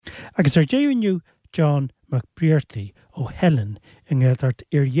Agus déuniu John Mac Briartaigh ó Theileann nGaeltacht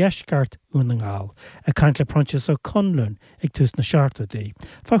iascaireachta nGall a caint le Proinsias Ó Conluain ag tús na searta dé,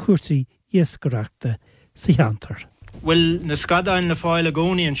 fa chúrsaí iascaireachta sa cheantar. Well, na scadain na fáil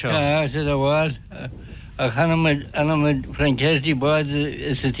agóní an seo. Sydd o wal. Ac anam Francesdi bod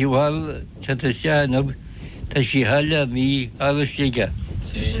is y tiwal chatasya nab ta si hala mi alustiga.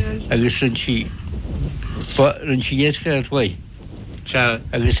 Agus ryn si iesga atwai.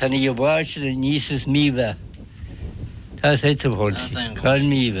 Agus hanna i bach yn nisus mifa. Ta saith o hwns. Cael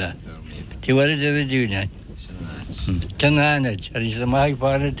mifa. Ti wala dyfa diwna. Can anad. Ar is y maag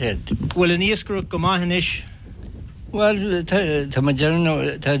bar y ted. Wel, yn iascaireach go maithin ish. Wel, ta ma dyrno,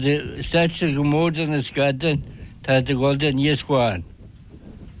 ta dy statsa gymod yn ysgadan, ta dy golda yn iasgwan.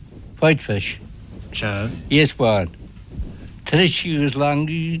 Whitefish. Iasgwan. Trishi ys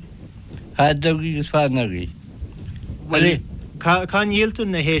langi, hadawgi ys fanagi. Wel, can yieltun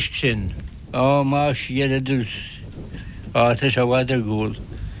na heisg sin? O, ma siedadus. O, ta sa wada gŵl.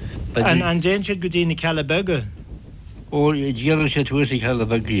 An dyn sydd gwyddi ni Calabega? O, diolch sydd wrth i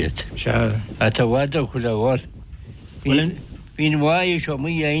Calabagiat. A ta wada chwla wal. Fi'n wai sio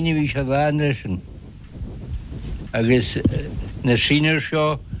mwy ein I fi sio ddanes yn. Agus na sy'n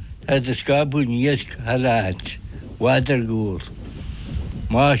sio, ta dysgabw niesg halat. Wadar gŵl.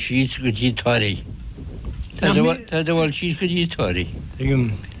 Ma sydd gyda torri. Ta dy wal sydd gyda torri.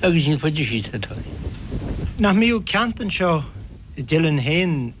 Agus sy'n ffodi sydd gyda torri. Na mi yw caint an sio, Dylan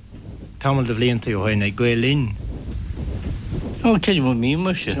hen tamil dy flianta yw hyn, ei Gaeltacht. O, tyd mo mi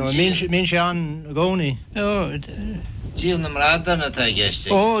mo sy'n. Min si an agóní. O, Díl na mradan atá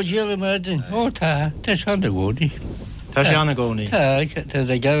giste. O, díl na mradan. O, ta sy'n agóní. Ta si an agóní. Ta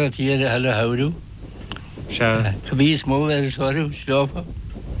da gafad I hala hawrw. Cybys mw ar sorw, slofa.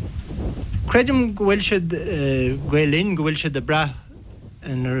 Credym gwwyl sydd Gaeltacht, gwwyl sydd y bra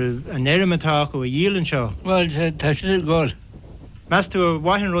yn erymatach o yiel yn sio. Wel, ta sy'n gol. Mas tu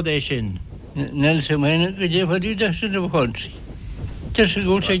wahin rod e sin? Nelson hyn, gyda fod I da sy'n y ffonsi. Ta sy'n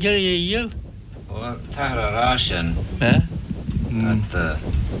gol sy'n gyda I yiel. Wel, tahar ar asyn. At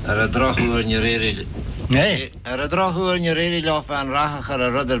ar y drochwr ni reiri... Nee. Ar y drochwr ni reiri lof an rachach ar y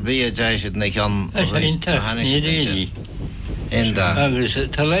rydder bi a jaisid na chion... Ynta, ni reiri. Ynda. Agus,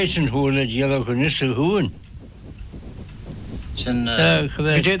 ta leisyn hwyl a diolch yn ysg hwn. Sy'n...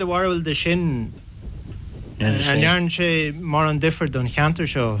 Gydde dy warwyl dy sin... An yarn sé mar an differ don cheantar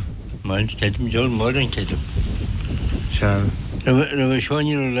seo. Mae'n tedym diol mor yn tedym. Rwy'n sio'n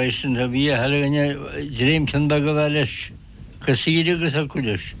i'r leisyn a fi a halaganya dreim cynbag o feles. Cysir agos a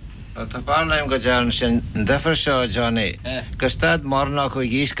cwydys. Ta barlaim go jarn sy'n differ seo, Johnny. Gystad mornach o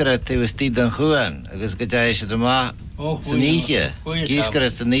gisgret ti wystid yn chwan, agos gyda eisiau dyma sy'n eiche.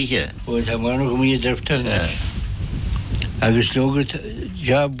 Gisgret sy'n eiche. O, ta mornach o mi driftar na. Agos logod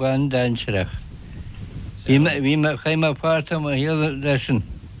jab ban dansrach. Fi ma chai ma part am a hil lesson.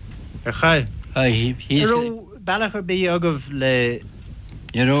 Chai? He's... Balach ar bi agaf le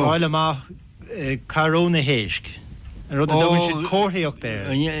fáile ma carona héisc. An rud a dogan sy'n córthaíocht there.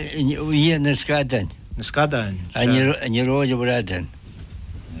 Ie, na scadan. Na scadan. An i roed o bradan.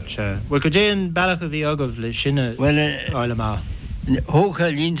 Wel, go dé an balach a bhí agaf le sinne fáile ma. Hócha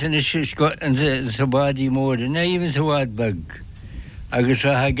líntan is sa badi mór, na even sa wad bag. Agus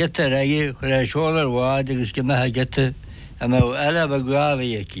a ha geta ragi, chwra siolar wad, agus gyma ha geta, a ma ala ba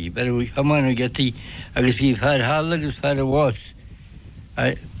gwali aki, pero haman o geti, agus fi far hal, agus far a was.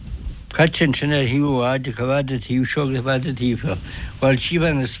 Katsin sy'n hiw wad, cafad at hiw, siog cafad at hiw. Wel,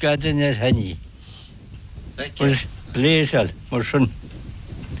 sifa na sgadan nes hanni. Leisal, mor sy'n.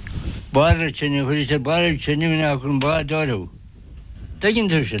 Barar sy'n, chwri sy'n barar sy'n, yw na acwn bad orw. Tegin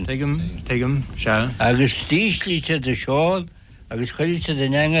dwysyn. Tegim, sia. Agus stísli sy'n dy siol, agus chwri sy'n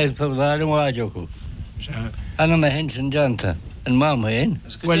dy nangad pa vlar yn wad o'ch. Anna ma hyn sy'n janta, yn mam hyn.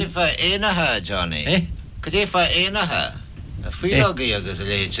 Gydde fa ena ha, Johnny? Gydde fa ena ha? A fwylogi agus y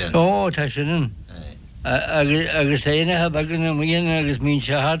leityn? O, ta sy'n yn. Agus ena ha bagan am un agus mi'n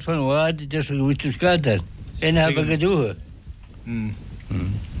siahad pan wad ys o gwytw sgadar. Ena ha bagan dŵha.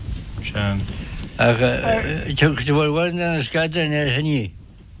 Sian. Ach, ti'n gwybod na sgadar na'r hynny?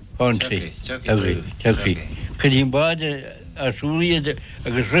 Honsi. Tygri. Cyd hi'n bad a súliad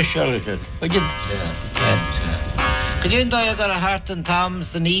agus rysal ysad. Cydyn da ag ar a hart yn tam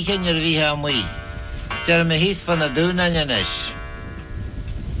sy'n eichen i'r fi ha mwy. Ser me hís fan a Dhún yn ys.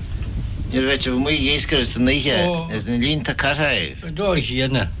 I'r rhaid o mwy gisgar sy'n eiche. Ys yn lyn ta carhaif. Do eich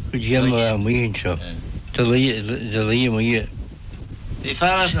yna. Cyd hi'n mwy yn sio. Dyli mwy. Di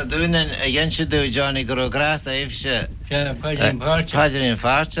faras na Dhún a yen sydd yw Johnny gyro gras a efse. Páidirín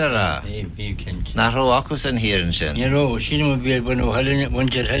fáte rá. Nach ró acus an híann sin. Ní ró, sin mo bíal bunú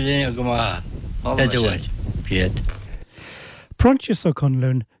bhaintear Theileann go má. Piad. Proinsias Ó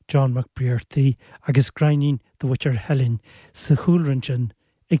Conluain, John Mac Briartaigh agus grainnín do bhaitear Theileann sa chúlrann sin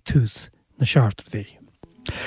ag tús na seartardaí.